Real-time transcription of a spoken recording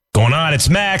on, it's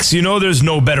Max. You know there's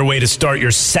no better way to start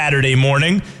your Saturday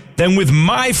morning than with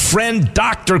my friend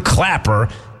Dr. Clapper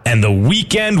and the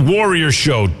Weekend Warrior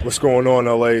Show. What's going on,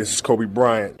 LA? This is Kobe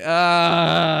Bryant.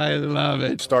 I love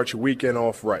it. Start your weekend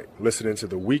off right. Listening to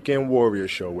the Weekend Warrior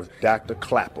Show with Dr.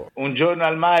 Clapper. Un giorno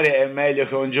al mare è meglio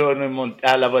che un giorno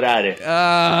a lavorare.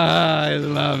 I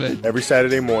love it. Every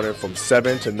Saturday morning from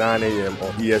 7 to 9 a.m.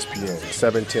 on ESPN,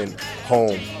 710,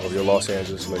 home of your Los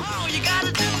Angeles Lakers. All you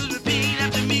gotta do is repeat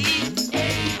after me.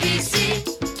 ABC,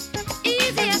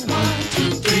 easy as 1,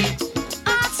 2, 3.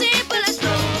 All simple as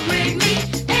slow, break me.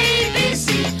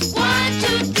 ABC, 1,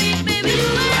 2, 3, baby,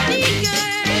 you and me,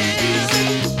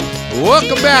 girl.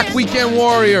 Welcome back, Weekend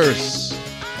Warriors.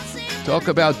 Talk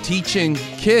about teaching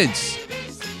kids.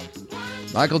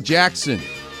 Michael Jackson,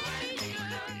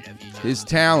 his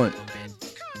talent.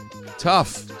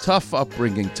 Tough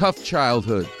upbringing, tough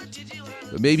childhood.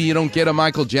 But maybe you don't get a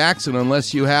Michael Jackson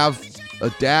unless you have a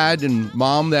dad and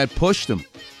mom that pushed him.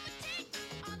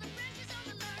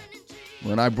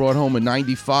 When I brought home a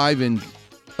 95 in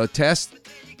a test,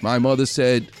 my mother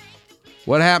said,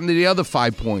 "What happened to the other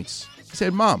 5 points?" I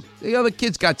said, "Mom, the other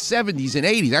kids got 70s and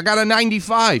 80s. I got a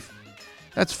 95.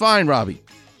 That's fine, Robbie."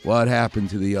 "What happened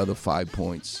to the other 5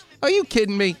 points?" Are you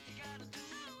kidding me?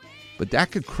 But that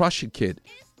could crush a kid.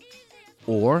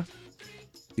 Or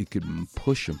it could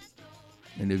push him.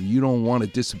 And if you don't want to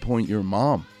disappoint your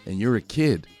mom and you're a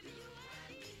kid,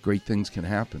 great things can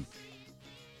happen.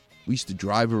 We used to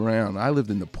drive around. I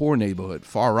lived in the poor neighborhood,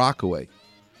 Far Rockaway.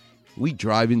 We'd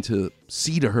drive into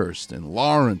Cedarhurst and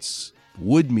Lawrence,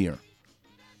 Woodmere.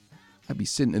 I'd be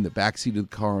sitting in the backseat of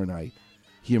the car and I'd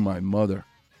hear my mother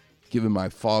giving my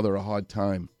father a hard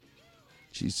time.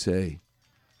 She'd say,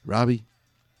 "Robbie,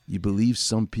 you believe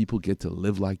some people get to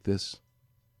live like this?"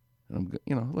 And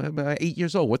I'm 8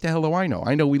 years old. What the hell do I know?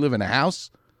 I know we live in a house.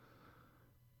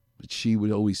 But she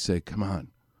would always say, "Come on,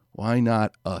 why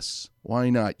not us? Why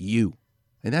not you?"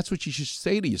 And that's what you should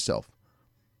say to yourself.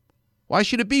 Why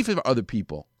should it be for other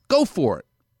people? Go for it.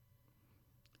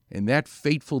 And that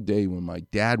fateful day when my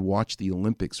dad watched the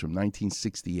Olympics from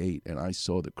 1968 and I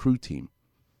saw the crew team,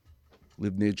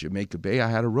 lived near Jamaica Bay, I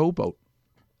had a rowboat.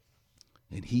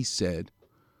 And he said,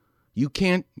 You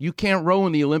can't row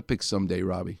in the Olympics someday,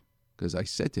 Robbie." Because I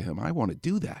said to him, I want to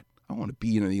do that. I want to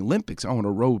be in the Olympics. I want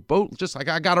to row a boat just like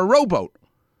I got a rowboat.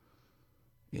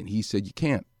 And he said, "You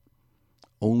can't.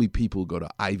 Only people who go to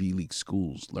Ivy League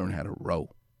schools learn how to row.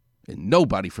 And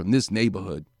nobody from this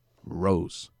neighborhood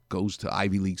goes to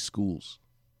Ivy League schools."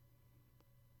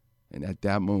 And at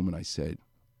that moment I said,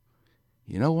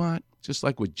 you know what? Just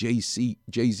like what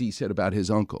Jay-Z said about his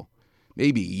uncle.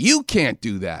 Maybe you can't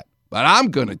do that, but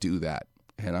I'm going to do that.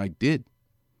 And I did.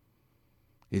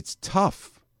 It's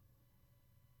tough,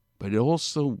 but it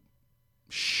also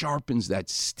sharpens that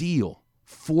steel,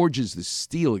 forges the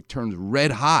steel. It turns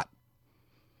red hot.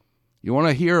 You want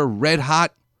to hear a red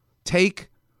hot take?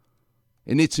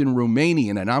 And it's in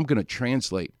Romanian, and I'm going to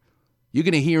translate. You're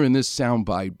going to hear in this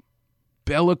soundbite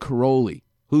Bela Karolyi,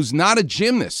 who's not a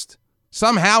gymnast.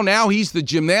 Somehow now he's the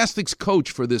gymnastics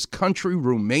coach for this country,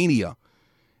 Romania.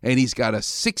 And he's got a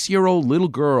 6-year-old little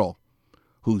girl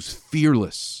who's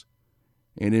fearless.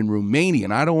 And in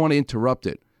Romanian, I don't want to interrupt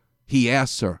it, he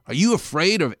asks her, "Are you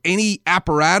afraid of any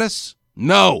apparatus?"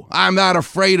 "No, I'm not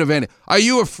afraid of any." "Are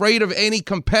you afraid of any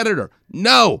competitor?"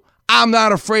 "No, I'm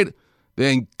not afraid."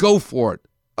 "Then go for it."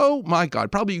 Oh, my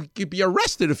God. Probably you could be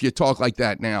arrested if you talk like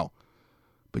that now.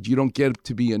 But you don't get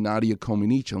to be a Nadia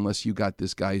Comaneci unless you got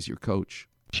this guy as your coach.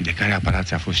 Și de care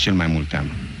aparație a fost cel mai mult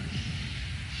teamă?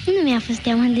 Nu mi-a fost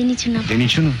teamă de niciuna. De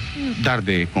niciunul? Dar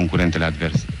de concurentele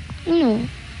adverse?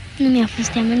 Nu mi-a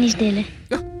fost teamă nici de ele.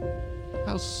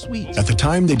 How sweet. At the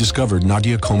time they discovered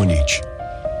Nadia Comaneci,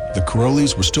 the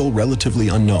Karolyis were still relatively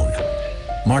unknown.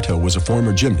 Marta was a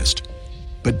former gymnast,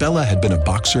 but Bela had been a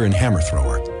boxer and hammer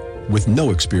thrower with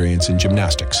no experience in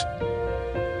gymnastics.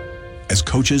 As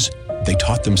coaches, they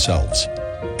taught themselves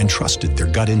and trusted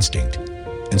their gut instinct,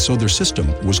 and so their system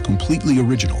was completely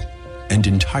original and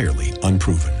entirely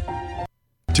unproven.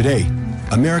 Today,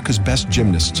 America's best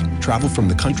gymnasts travel from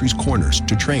the country's corners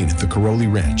to train at the Karolyi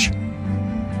Ranch.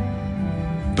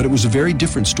 But it was a very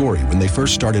different story when they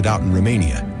first started out in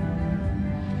Romania,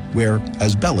 where,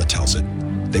 as Bela tells it,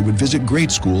 they would visit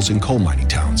grade schools in coal mining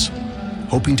towns,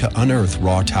 hoping to unearth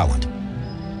raw talent.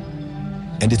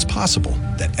 And it's possible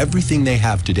that everything they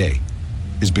have today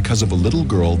is because of a little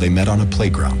girl they met on a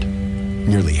playground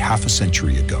nearly half a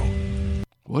century ago.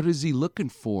 What is he looking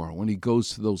for when he goes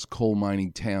to those coal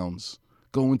mining towns,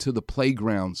 going to the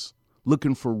playgrounds,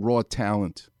 looking for raw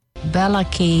talent? Bella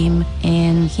came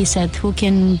and he said, who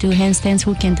can do handstands,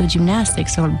 who can do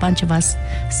gymnastics? So a bunch of us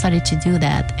started to do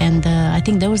that. And I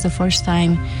think that was the first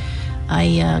time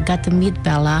I got to meet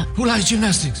Bella. Who likes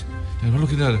gymnastics?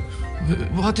 Look at that.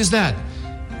 What is that?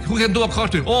 Who can do a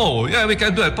cartwheel? Oh, yeah, we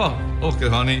can do it. Oh, okay,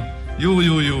 honey.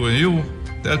 You.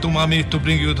 Tell to mommy to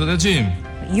bring you to the gym.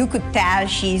 You could tell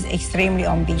she's extremely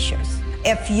ambitious.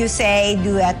 If you say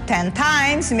do it 10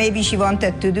 times, maybe she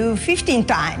wanted to do 15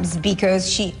 times because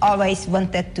she always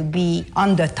wanted to be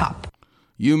on the top.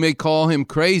 You may call him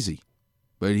crazy,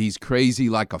 but he's crazy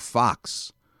like a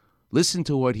fox. Listen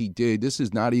to what he did. This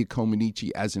is Nadia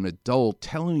Comaneci as an adult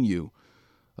telling you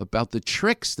about the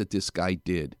tricks that this guy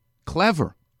did.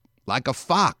 Clever, like a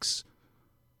fox.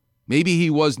 Maybe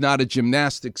he was not a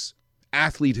gymnastics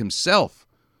athlete himself,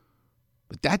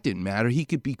 but that didn't matter. He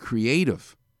could be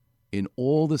creative in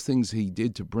all the things he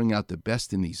did to bring out the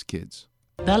best in these kids.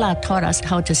 Bella taught us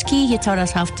how to ski. He taught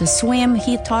us how to swim.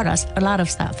 He taught us a lot of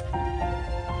stuff.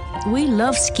 We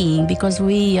love skiing because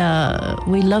we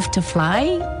love to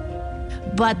fly.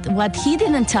 But what he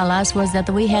didn't tell us was that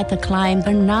we had to climb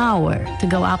an hour to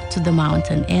go up to the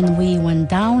mountain. And we went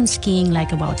down skiing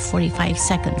like about 45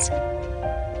 seconds.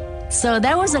 So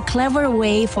that was a clever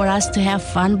way for us to have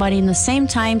fun, but in the same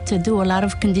time to do a lot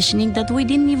of conditioning that we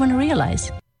didn't even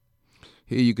realize.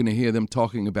 Here you're going to hear them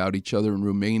talking about each other in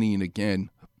Romanian again,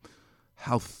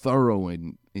 how thorough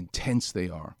and intense they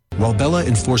are. While Bella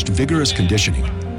enforced vigorous conditioning,